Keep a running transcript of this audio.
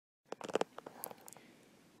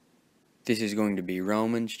This is going to be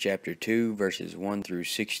Romans chapter 2 verses 1 through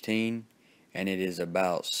 16, and it is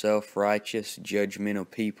about self-righteous, judgmental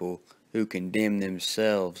people who condemn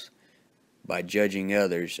themselves by judging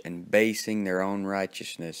others and basing their own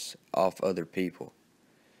righteousness off other people.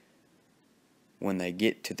 When they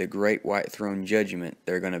get to the great white throne judgment,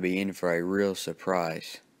 they're going to be in for a real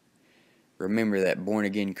surprise. Remember that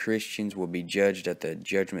born-again Christians will be judged at the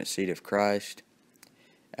judgment seat of Christ,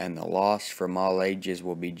 and the lost from all ages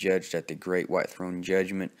will be judged at the great white throne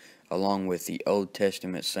judgment, along with the Old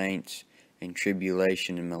Testament saints and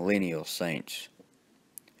tribulation and millennial saints.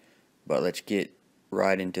 But let's get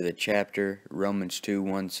right into the chapter. Romans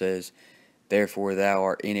 2:1 says, "Therefore thou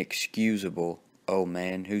art inexcusable, O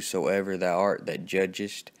man, whosoever thou art that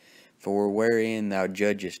judgest, for wherein thou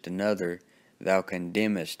judgest another, thou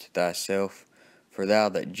condemnest thyself, for thou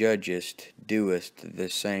that judgest doest the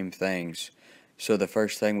same things." So the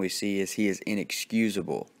first thing we see is he is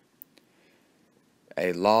inexcusable.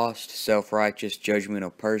 A lost, self-righteous,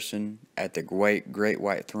 judgmental person at the great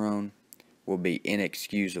white throne will be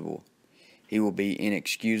inexcusable. He will be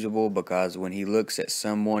inexcusable because when he looks at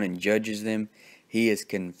someone and judges them, he is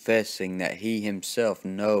confessing that he himself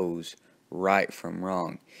knows right from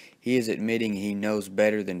wrong. He is admitting he knows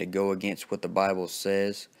better than to go against what the Bible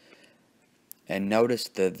says. And notice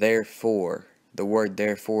the therefore. The word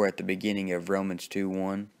therefore at the beginning of Romans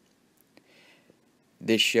 2:1.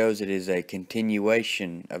 This shows it is a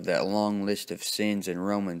continuation of that long list of sins in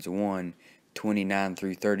Romans 1:29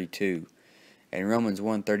 through 32. And Romans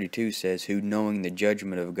 1:32 says, "Who knowing the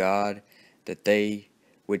judgment of God, that they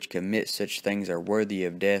which commit such things are worthy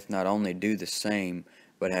of death, not only do the same,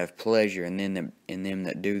 but have pleasure in them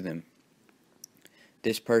that do them."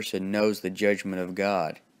 This person knows the judgment of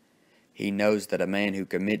God. He knows that a man who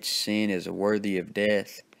commits sin is worthy of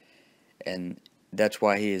death, and that's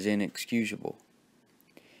why he is inexcusable.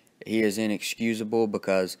 He is inexcusable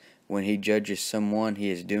because when he judges someone,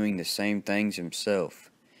 he is doing the same things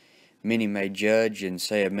himself. Many may judge and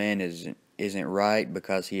say a man isn't right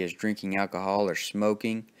because he is drinking alcohol or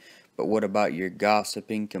smoking, but what about your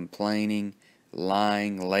gossiping, complaining,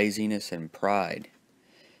 lying, laziness, and pride?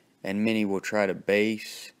 And many will try to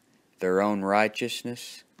base their own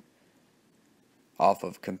righteousness off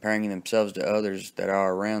of comparing themselves to others that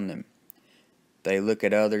are around them. They look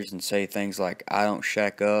at others and say things like, "I don't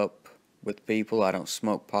shack up with people, I don't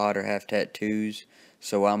smoke pot or have tattoos,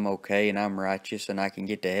 so I'm okay and I'm righteous and I can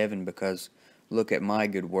get to heaven because look at my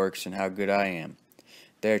good works and how good I am."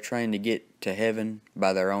 They're trying to get to heaven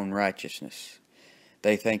by their own righteousness.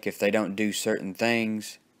 They think if they don't do certain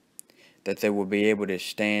things that they will be able to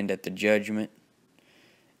stand at the judgment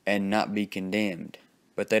and not be condemned.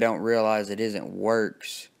 But they don't realize it isn't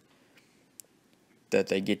works that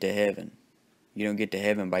they get to heaven. You don't get to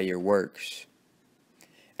heaven by your works.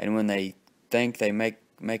 And when they think they make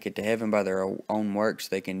it to heaven by their own works,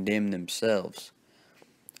 they condemn themselves.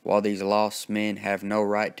 While these lost men have no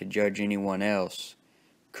right to judge anyone else,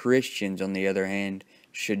 Christians, on the other hand,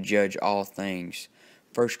 should judge all things.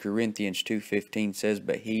 1 Corinthians 2:15 says,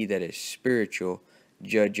 "But he that is spiritual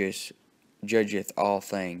judgeth all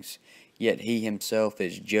things, yet he himself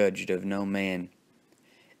is judged of no man.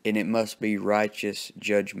 And it must be righteous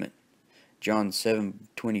judgment." John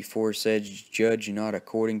 7:24 says, "Judge not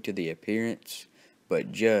according to the appearance,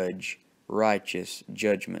 but judge righteous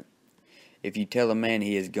judgment." If you tell a man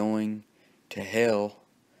he is going to hell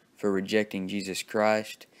for rejecting Jesus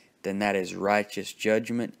Christ, then that is righteous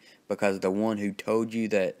judgment, because the one who told you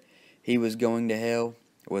that he was going to hell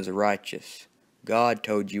was righteous. God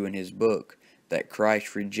told you in his book that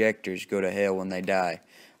Christ rejectors go to hell when they die.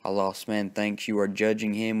 A lost man thinks you are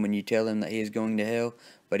judging him when you tell him that he is going to hell,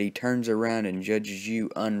 but he turns around and judges you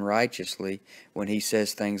unrighteously when he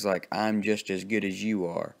says things like, "I'm just as good as you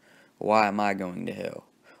are. Why am I going to hell?"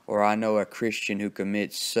 Or, "I know a Christian who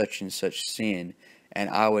commits such and such sin, and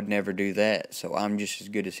I would never do that, so I'm just as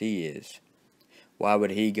good as he is. Why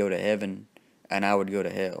would he go to heaven and I would go to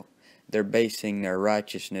hell?" They're basing their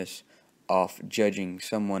righteousness off judging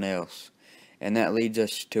someone else. And that leads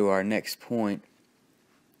us to our next point.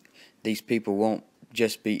 These people won't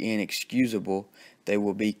just be inexcusable, they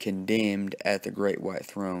will be condemned at the great white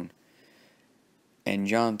throne. And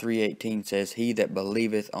John 3:18 says, "He that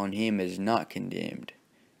believeth on him is not condemned,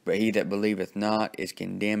 but he that believeth not is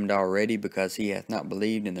condemned already, because he hath not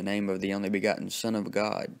believed in the name of the only begotten Son of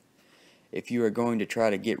God." If you are going to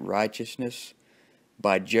try to get righteousness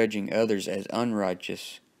by judging others as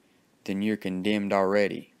unrighteous, then you're condemned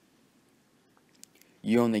already.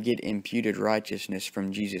 You only get imputed righteousness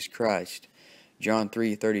from Jesus Christ. John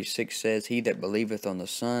 3:36 says, He that believeth on the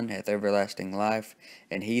Son hath everlasting life,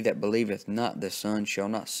 and he that believeth not the Son shall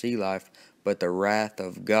not see life, but the wrath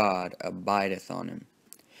of God abideth on him.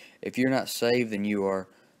 If you're not saved, then you are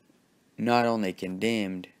not only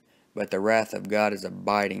condemned, but the wrath of God is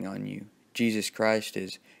abiding on you. Jesus Christ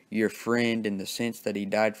is your friend in the sense that He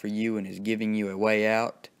died for you and is giving you a way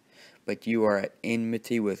out, but you are at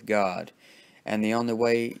enmity with God, and the only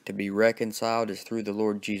way to be reconciled is through the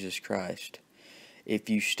Lord Jesus Christ. If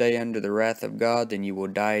you stay under the wrath of God, then you will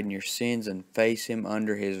die in your sins and face Him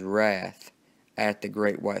under His wrath at the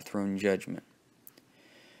great white throne judgment.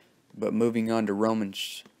 But moving on to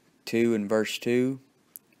Romans 2 and verse 2,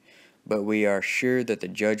 But we are sure that the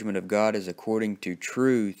judgment of God is according to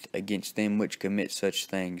truth against them which commit such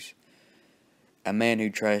things. A man who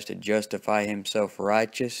tries to justify himself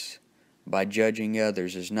righteous by judging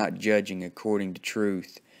others is not judging according to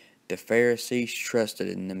truth. The Pharisees trusted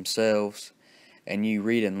in themselves, and you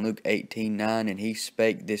read in Luke 18:9, And he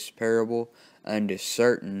spake this parable unto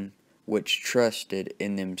certain which trusted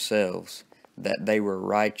in themselves that they were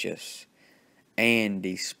righteous, and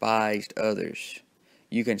despised others.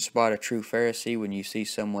 You can spot a true Pharisee when you see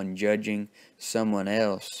someone judging someone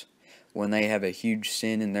else when they have a huge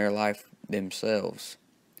sin in their life themselves.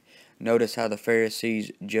 Notice how the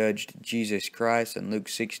Pharisees judged Jesus Christ in Luke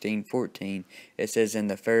 16:14. It says, And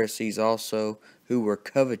the Pharisees also, who were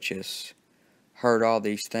covetous, heard all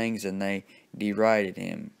these things, and they derided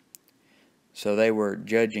him. So they were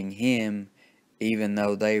judging him even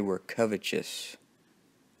though they were covetous.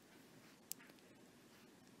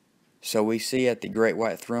 So we see at the great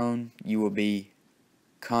white throne, you will be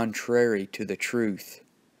contrary to the truth.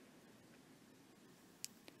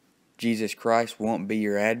 Jesus Christ won't be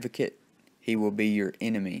your advocate. He will be your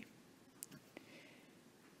enemy.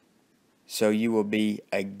 So you will be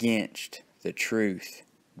against the truth.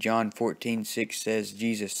 John 14:6 says,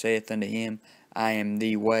 Jesus saith unto him, I am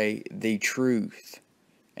the way, the truth,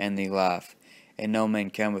 and the life, and no man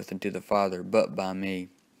cometh unto the Father but by me.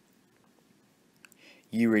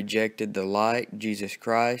 You rejected the light, Jesus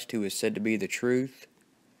Christ, who is said to be the truth.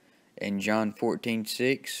 In John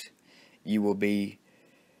 14:6, you will be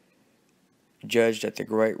judged at the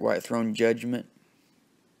great white throne judgment.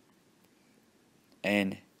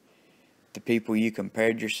 And the people you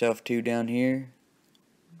compared yourself to down here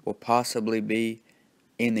will possibly be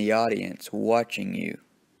in the audience watching you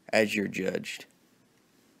as you're judged.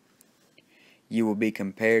 You will be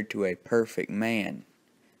compared to a perfect man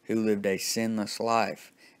who lived a sinless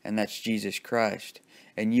life, and that's Jesus Christ.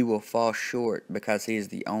 And you will fall short because He is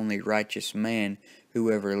the only righteous man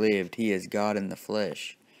who ever lived. He is God in the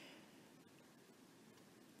flesh.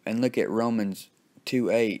 And look at Romans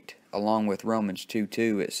 2:8, along with Romans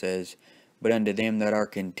 2:2, it says, But unto them that are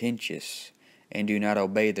contentious, and do not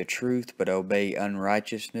obey the truth, but obey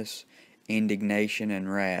unrighteousness, indignation,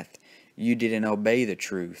 and wrath. You didn't obey the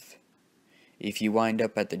truth. If you wind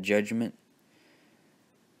up at the judgment,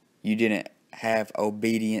 you didn't have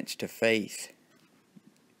obedience to faith.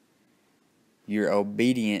 You're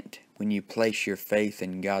obedient when you place your faith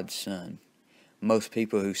in God's Son. Most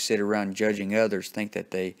people who sit around judging others think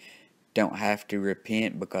that they don't have to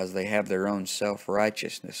repent because they have their own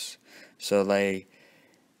self-righteousness. So they,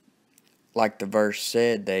 like the verse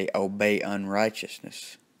said, they obey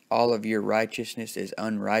unrighteousness. All of your righteousness is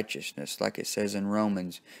unrighteousness, like it says in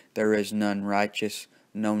Romans. There is none righteous,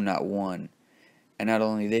 no, not one. And not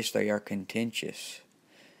only this, they are contentious.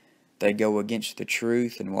 They go against the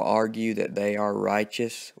truth and will argue that they are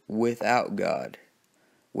righteous without God,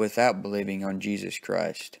 without believing on Jesus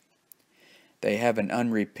Christ. They have an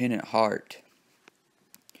unrepentant heart.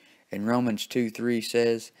 And Romans 2:3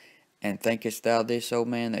 says, And thinkest thou this, O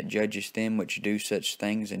man, that judgest them which do such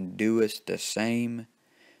things, and doest the same,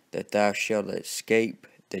 that thou shalt escape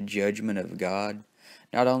the judgment of God?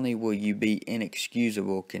 Not only will you be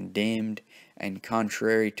inexcusable, condemned, and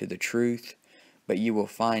contrary to the truth, but you will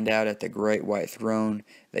find out at the great white throne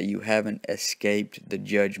that you haven't escaped the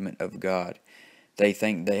judgment of God. They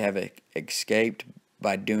think they have escaped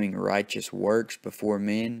by doing righteous works before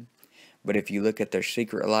men, but if you look at their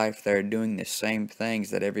secret life, they're doing the same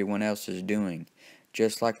things that everyone else is doing,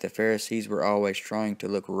 just like the Pharisees were always trying to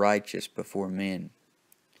look righteous before men.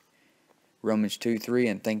 Romans 2:3,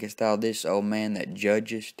 And thinkest thou this, O man, that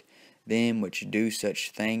judgest them which do such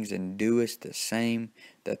things, and doest the same,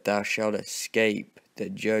 that thou shalt escape the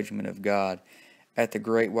judgment of God? At the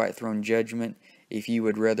great white throne judgment, if you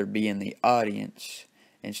would rather be in the audience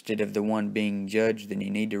instead of the one being judged, then you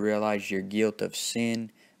need to realize your guilt of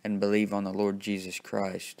sin and believe on the Lord Jesus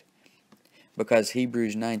Christ. Because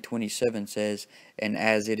Hebrews 9:27 says, And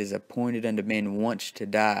as it is appointed unto men once to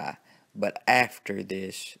die, but after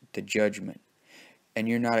this, the judgment. And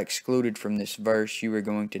you're not excluded from this verse. You are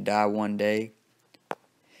going to die one day.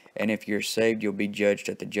 And if you're saved, you'll be judged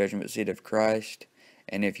at the judgment seat of Christ.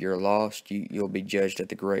 And if you're lost, you'll be judged at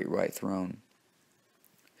the great white throne.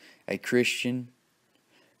 A Christian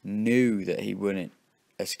knew that he wouldn't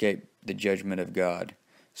escape the judgment of God.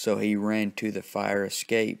 So he ran to the fire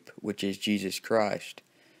escape, which is Jesus Christ.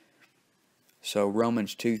 So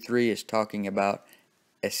Romans 2:3 is talking about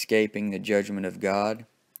escaping the judgment of God.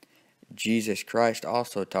 Jesus Christ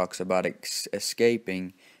also talks about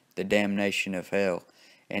escaping the damnation of hell.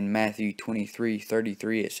 In Matthew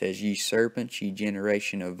 23:33 it says, Ye serpents, ye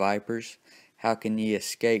generation of vipers, how can ye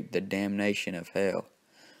escape the damnation of hell?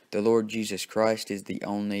 The Lord Jesus Christ is the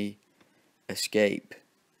only escape.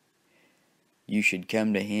 You should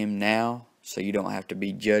come to Him now so you don't have to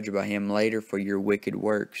be judged by Him later for your wicked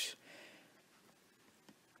works.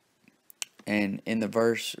 And in the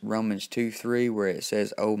verse Romans 2:3 where it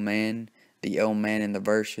says, O man, the O man in the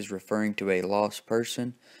verse is referring to a lost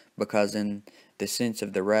person, because in the sense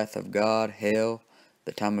of the wrath of God, hell,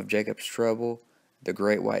 the time of Jacob's trouble, the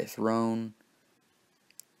great white throne,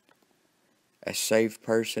 a saved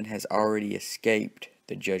person has already escaped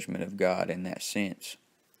the judgment of God in that sense.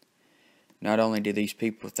 Not only do these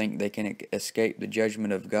people think they can escape the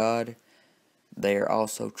judgment of God, they are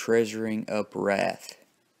also treasuring up wrath.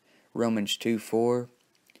 Romans 2:4,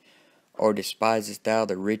 Or despisest thou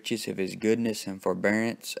the riches of His goodness and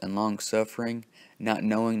forbearance and long-suffering, not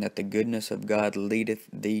knowing that the goodness of God leadeth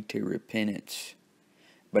thee to repentance?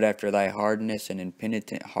 But after thy hardness and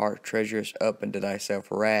impenitent heart treasurest up unto thyself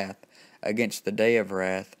wrath against the day of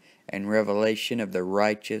wrath and revelation of the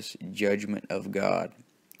righteous judgment of God.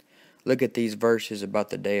 Look at these verses about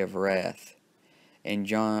the day of wrath. In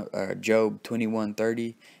Job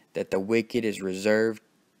 21:30, that the wicked is reserved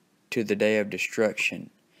to the day of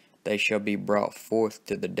destruction. They shall be brought forth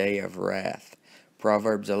to the day of wrath.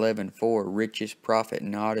 Proverbs 11:4, Riches profit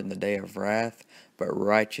not in the day of wrath, but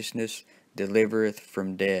righteousness delivereth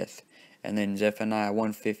from death. And then Zephaniah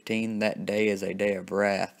 1:15, that day is a day of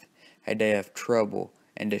wrath, a day of trouble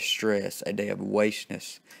and distress, a day of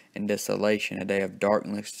wasteness and desolation, a day of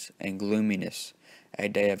darkness and gloominess, a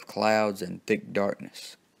day of clouds and thick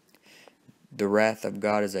darkness. The wrath of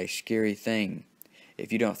God is a scary thing.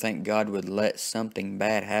 If you don't think God would let something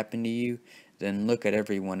bad happen to you, then look at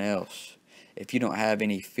everyone else. If you don't have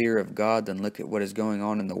any fear of God, then look at what is going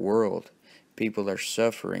on in the world. People are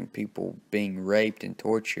suffering, people being raped and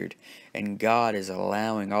tortured, and God is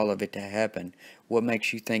allowing all of it to happen. What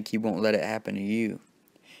makes you think He won't let it happen to you?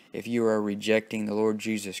 If you are rejecting the Lord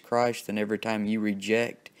Jesus Christ, then every time you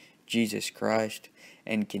reject Jesus Christ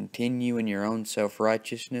and continue in your own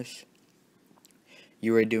self-righteousness,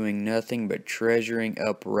 you are doing nothing but treasuring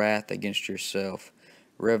up wrath against yourself.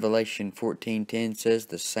 Revelation 14:10 says,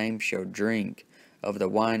 The same shall drink of the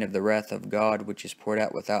wine of the wrath of God, which is poured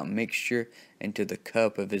out without mixture into the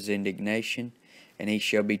cup of His indignation, and he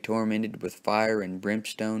shall be tormented with fire and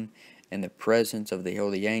brimstone in the presence of the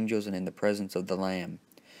holy angels and in the presence of the Lamb.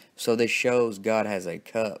 So this shows God has a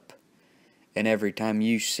cup, and every time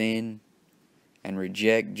you sin and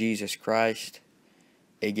reject Jesus Christ,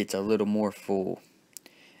 it gets a little more full.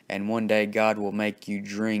 And one day God will make you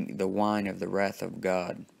drink the wine of the wrath of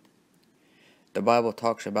God. The Bible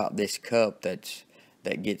talks about this cup that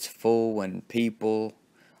gets full when people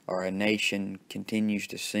or a nation continues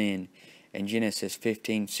to sin. In Genesis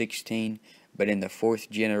 15:16, But in the fourth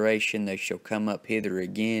generation they shall come up hither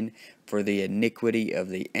again, for the iniquity of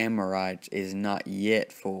the Amorites is not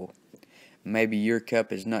yet full. Maybe your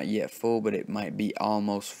cup is not yet full, but it might be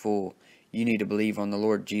almost full. You need to believe on the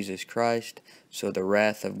Lord Jesus Christ, so the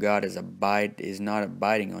wrath of God is not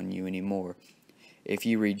abiding on you anymore. If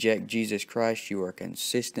you reject Jesus Christ, you are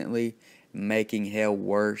consistently making hell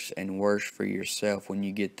worse and worse for yourself when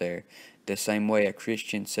you get there. The same way a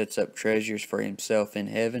Christian sets up treasures for himself in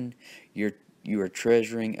heaven, you are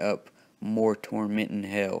treasuring up more torment in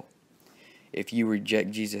hell. If you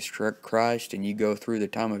reject Jesus Christ and you go through the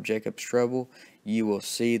time of Jacob's trouble, you will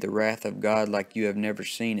see the wrath of God like you have never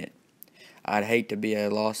seen it. I'd hate to be a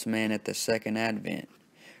lost man at the second advent.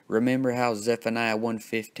 Remember how Zephaniah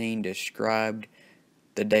 1:15 described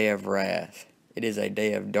the day of wrath. It is a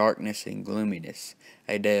day of darkness and gloominess,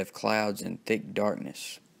 a day of clouds and thick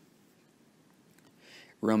darkness.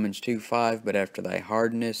 Romans 2:5, But after thy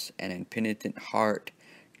hardness and impenitent heart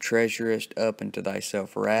treasurest up unto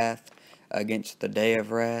thyself wrath against the day of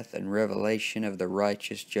wrath and revelation of the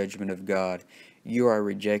righteous judgment of God. You are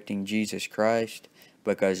rejecting Jesus Christ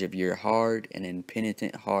because of your hard and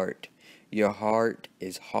impenitent heart. Your heart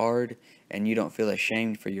is hard and you don't feel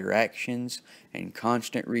ashamed for your actions and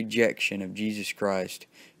constant rejection of Jesus Christ,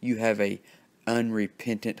 you have a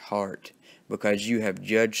unrepentant heart, because you have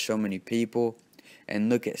judged so many people and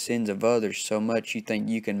look at sins of others so much you think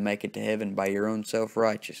you can make it to heaven by your own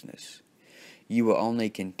self-righteousness. You will only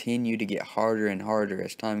continue to get harder and harder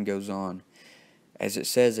as time goes on. As it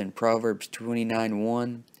says in Proverbs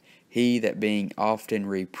 29:1, he that being often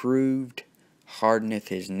reproved hardeneth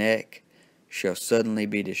his neck shall suddenly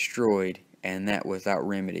be destroyed, and that without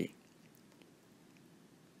remedy.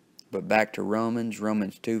 But back to Romans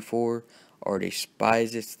 2:4, or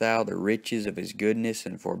despisest thou the riches of his goodness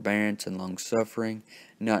and forbearance and longsuffering,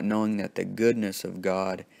 not knowing that the goodness of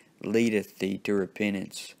God leadeth thee to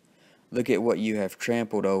repentance? Look at what you have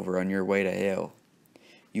trampled over on your way to hell.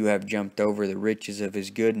 You have jumped over the riches of his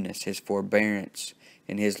goodness, his forbearance,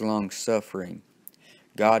 and his longsuffering.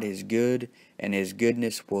 God is good, and his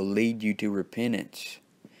goodness will lead you to repentance.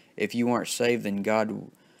 If you aren't saved, then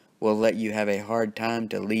God will let you have a hard time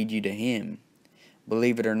to lead you to him.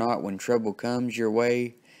 Believe it or not, when trouble comes your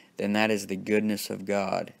way, then that is the goodness of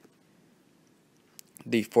God.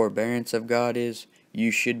 The forbearance of God is,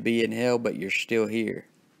 you should be in hell, but you're still here.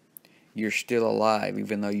 You're still alive,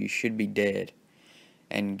 even though you should be dead.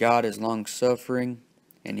 And God is long-suffering,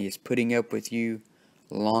 and he is putting up with you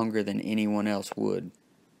longer than anyone else would.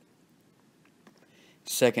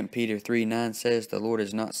 2 Peter 3:9 says, the Lord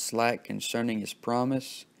is not slack concerning his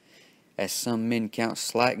promise, as some men count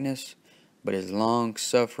slackness, but is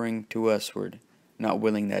long-suffering to usward, not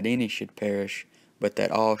willing that any should perish, but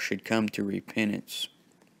that all should come to repentance.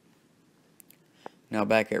 Now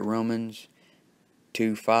back at Romans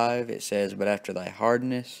 2:5, it says, but after thy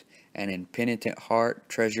hardness and impenitent heart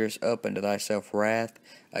treasurest up unto thyself wrath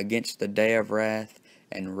against the day of wrath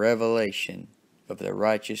and revelation of the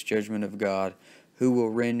righteous judgment of God, who will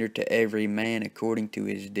render to every man according to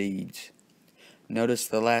his deeds. Notice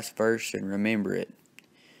the last verse and remember it.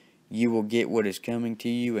 You will get what is coming to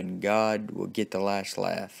you, and God will get the last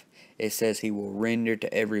laugh. It says he will render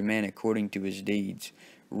to every man according to his deeds.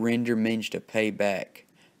 Render means to pay back.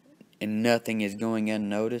 And nothing is going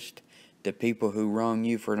unnoticed. The people who wrong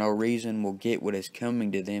you for no reason will get what is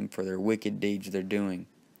coming to them for their wicked deeds they're doing.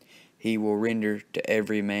 He will render to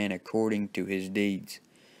every man according to his deeds.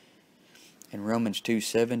 In Romans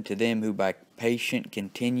 2:7, to them who by patient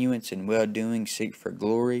continuance in well-doing seek for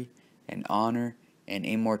glory and honor and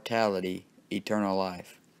immortality, eternal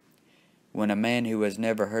life. When a man who has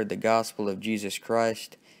never heard the gospel of Jesus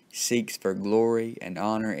Christ seeks for glory and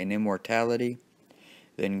honor and immortality,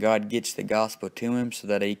 then God gets the gospel to him so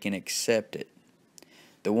that he can accept it.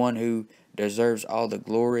 The one who deserves all the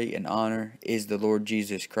glory and honor is the Lord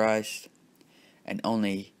Jesus Christ, and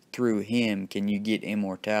only through him can you get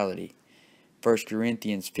immortality. 1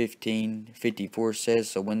 Corinthians 15:54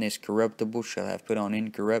 says, so when this corruptible shall have put on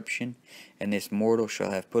incorruption, and this mortal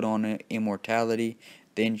shall have put on immortality,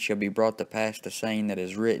 then shall be brought to pass the saying that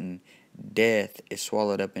is written, death is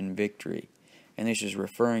swallowed up in victory. And this is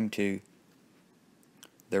referring to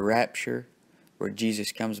the rapture, where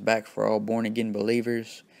Jesus comes back for all born-again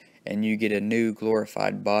believers, and you get a new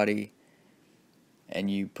glorified body,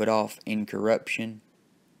 and you put off incorruption,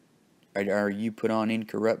 or you put on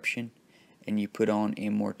incorruption, and you put on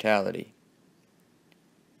immortality.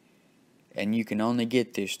 And you can only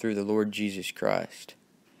get this through the Lord Jesus Christ.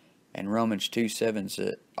 And Romans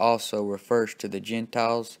 2:7 also refers to the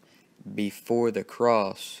Gentiles before the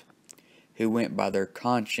cross, who went by their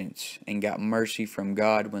conscience and got mercy from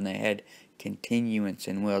God when they had continuance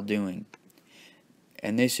in well-doing.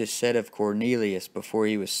 And this is said of Cornelius before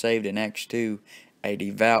he was saved in Acts 2, a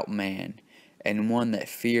devout man, and one that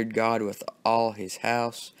feared God with all his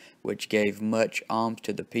house, which gave much alms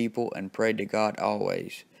to the people, and prayed to God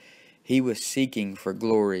always. He was seeking for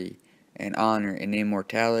glory and honor and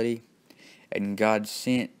immortality, and God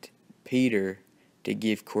sent Peter to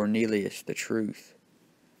give Cornelius the truth.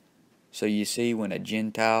 So you see, when a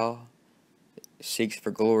Gentile seeks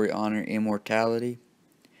for glory, honor, immortality,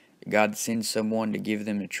 God sends someone to give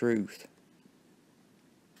them the truth.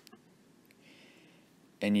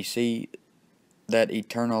 And you see that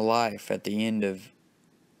eternal life at the end of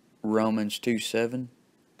Romans 2:7.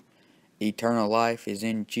 Eternal life is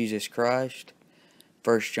in Jesus Christ.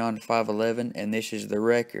 1 John 5:11, and this is the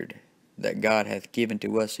record, that God hath given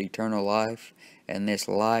to us eternal life, and this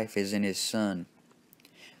life is in his Son.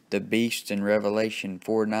 The beasts in Revelation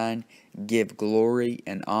 4:9 give glory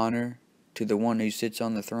and honor to the one who sits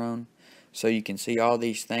on the throne. So you can see all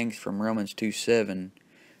these things from Romans 2:7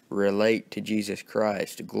 relate to Jesus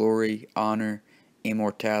Christ. Glory, honor,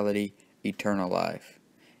 immortality, eternal life.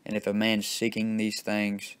 And if a man's seeking these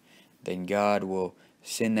things, then God will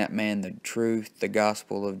send that man the truth, the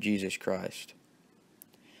gospel of Jesus Christ.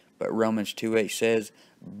 But Romans 2:8 says,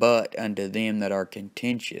 but unto them that are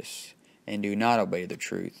contentious, and do not obey the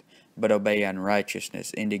truth, but obey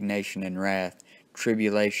unrighteousness, indignation and wrath,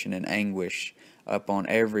 tribulation and anguish, upon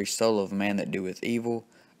every soul of man that doeth evil,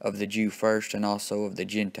 of the Jew first, and also of the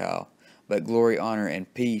Gentile. But glory, honor,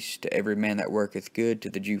 and peace to every man that worketh good, to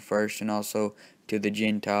the Jew first, and also to the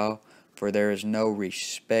Gentile, for there is no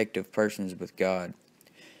respect of persons with God.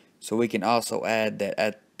 So we can also add that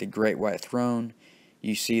at the great white throne,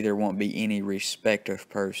 you see there won't be any respect of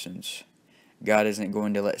persons. God isn't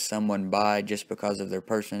going to let someone by just because of their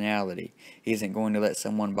personality. He isn't going to let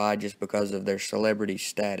someone by just because of their celebrity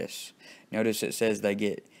status. Notice it says they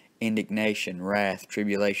get indignation, wrath,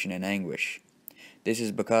 tribulation, and anguish. This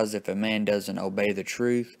is because if a man doesn't obey the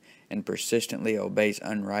truth and persistently obeys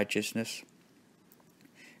unrighteousness,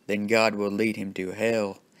 then God will lead him to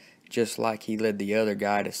hell, just like he led the other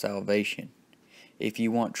guy to salvation. If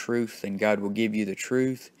you want truth, then God will give you the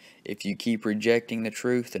truth. If you keep rejecting the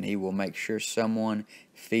truth, then he will make sure someone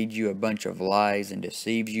feeds you a bunch of lies and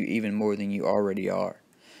deceives you even more than you already are.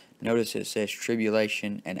 Notice it says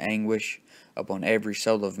tribulation and anguish upon every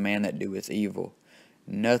soul of man that doeth evil.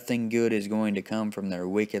 Nothing good is going to come from their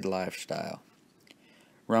wicked lifestyle.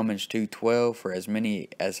 Romans 2:12, for as many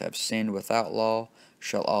as have sinned without law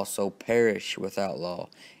shall also perish without law,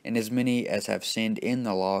 and as many as have sinned in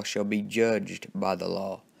the law shall be judged by the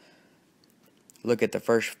law. Look at the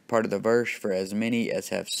first part of the verse, for as many as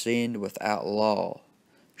have sinned without law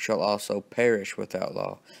shall also perish without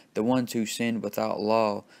law. The ones who sinned without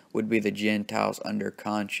law would be the Gentiles under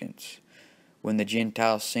conscience. When the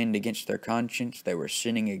Gentiles sinned against their conscience, they were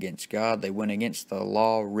sinning against God. They went against the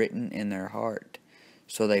law written in their heart,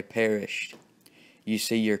 so they perished. You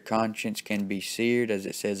see, your conscience can be seared, as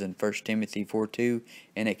it says in 1 Timothy 4:2,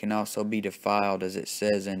 and it can also be defiled, as it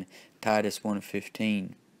says in Titus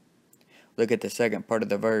 1:15. Look at the second part of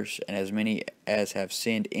the verse, and as many as have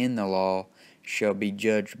sinned in the law shall be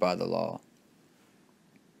judged by the law.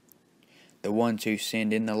 The ones who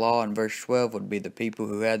sinned in the law in verse 12 would be the people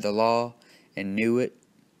who had the law and knew it,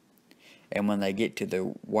 and when they get to the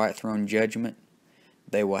white throne judgment,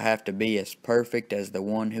 they will have to be as perfect as the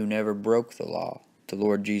one who never broke the law, the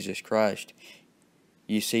Lord Jesus Christ.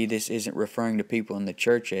 You see, this isn't referring to people in the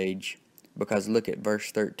church age, because look at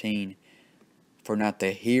verse 13. For not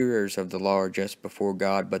the hearers of the law are just before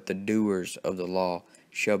God, but the doers of the law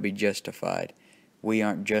shall be justified. We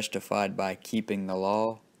aren't justified by keeping the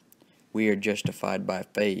law. We are justified by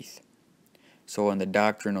faith. So in the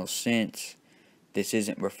doctrinal sense, this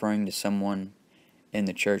isn't referring to someone in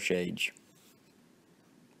the church age,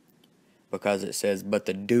 because it says, but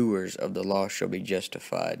the doers of the law shall be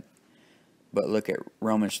justified. But look at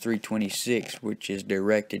Romans 3:26, which is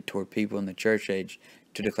directed toward people in the church age,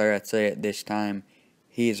 to declare, I say at this time,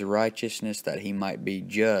 he is righteousness, that he might be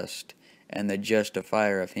just, and the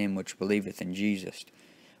justifier of him which believeth in Jesus.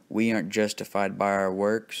 We aren't justified by our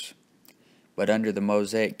works, but under the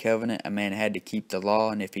Mosaic covenant, a man had to keep the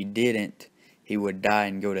law, and if he didn't, he would die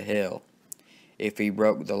and go to hell. If he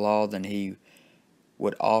broke the law, then he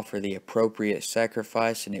would offer the appropriate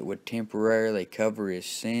sacrifice, and it would temporarily cover his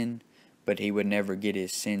sin, but he would never get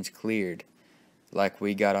his sins cleared, like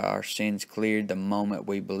we got our sins cleared the moment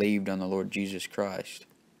we believed on the Lord Jesus Christ.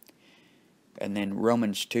 And then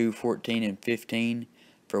Romans 2:14 and 15,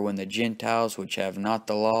 for when the Gentiles which have not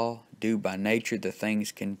the law do by nature the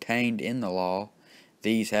things contained in the law,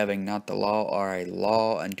 these having not the law are a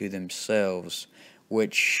law unto themselves,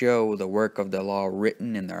 which show the work of the law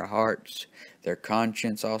written in their hearts, their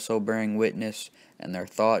conscience also bearing witness, and their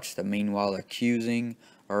thoughts the meanwhile accusing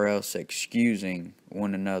or else excusing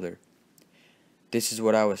one another. This is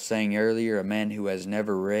what I was saying earlier. A man who has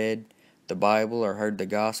never read the Bible or heard the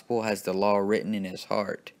gospel has the law written in his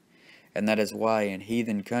heart. And that is why in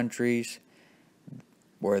heathen countries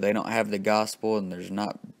where they don't have the gospel and there's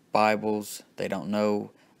not Bibles, they don't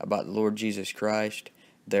know about the Lord Jesus Christ,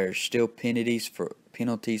 there's still penalties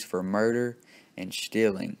for murder and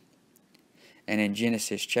stealing. And in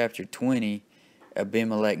Genesis chapter 20,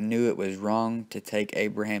 Abimelech knew it was wrong to take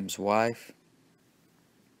Abraham's wife,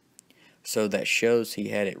 so that shows he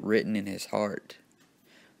had it written in his heart.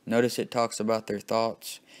 Notice it talks about their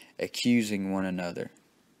thoughts accusing one another,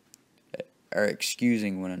 or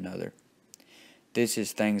excusing one another. This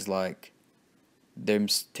is things like them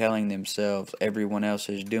telling themselves everyone else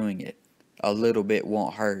is doing it. A little bit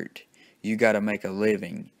won't hurt. You got to make a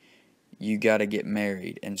living. You got to get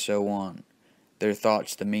married, and so on. Their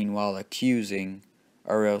thoughts the meanwhile accusing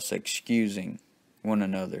or else excusing one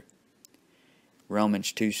another.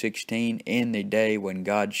 Romans 2:16, in the day when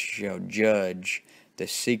God shall judge the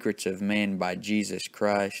secrets of men by Jesus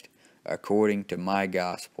Christ, according to my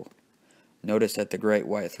gospel. Notice at the great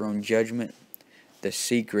white throne judgment, the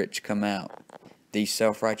secrets come out. These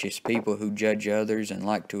self-righteous people who judge others and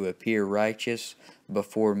like to appear righteous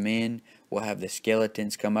before men will have the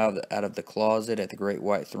skeletons come out of the closet at the great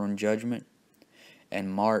white throne judgment.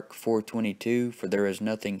 And Mark 4:22, for there is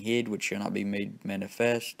nothing hid which shall not be made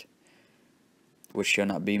manifest, which shall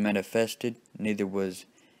not be manifested, neither was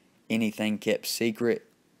anything kept secret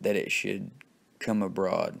that it should come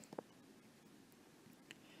abroad.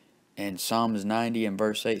 And Psalms 90 and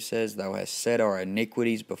verse 8 says, Thou hast set our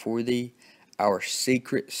iniquities before thee, our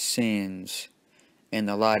secret sins in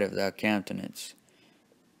the light of thy countenance.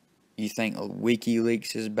 You think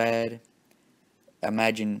WikiLeaks is bad?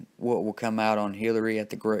 Imagine what will come out on Hillary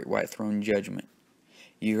at the great white throne judgment.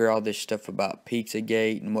 You hear all this stuff about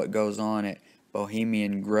Pizzagate and what goes on at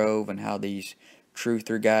Bohemian Grove and how these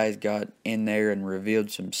truther guys got in there and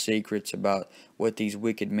revealed some secrets about what these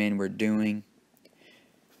wicked men were doing.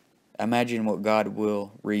 Imagine what God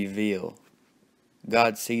will reveal.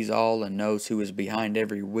 God sees all and knows who is behind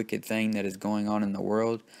every wicked thing that is going on in the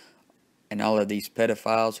world. And all of these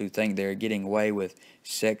pedophiles who think they're getting away with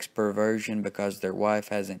sex perversion because their wife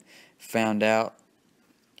hasn't found out,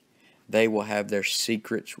 they will have their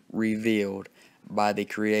secrets revealed by the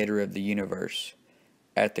Creator of the universe.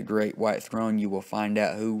 At the great white throne, you will find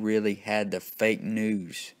out who really had the fake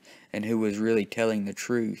news and who was really telling the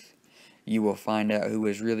truth. You will find out who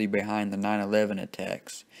was really behind the 9/11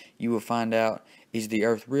 attacks. You will find out, is the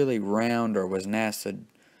earth really round, or was NASA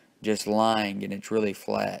just lying and it's really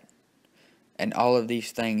flat? And all of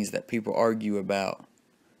these things that people argue about,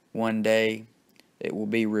 one day it will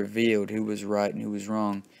be revealed who was right and who was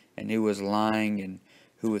wrong, and who was lying and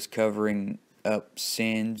who was covering up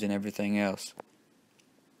sins and everything else.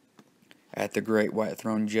 At the great white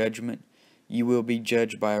throne judgment, you will be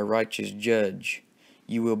judged by a righteous judge.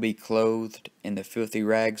 You will be clothed in the filthy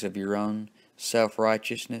rags of your own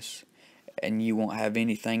self-righteousness, and you won't have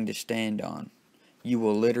anything to stand on. You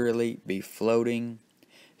will literally be floating,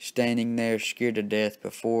 standing there scared to death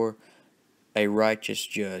before a righteous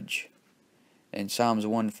judge. And Psalms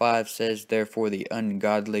 1:5 says, Therefore the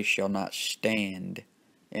ungodly shall not stand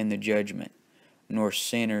in the judgment, nor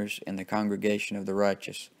sinners in the congregation of the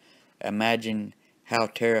righteous. Imagine how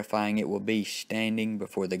terrifying it will be standing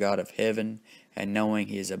before the God of heaven and knowing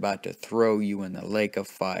He is about to throw you in the lake of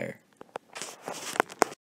fire.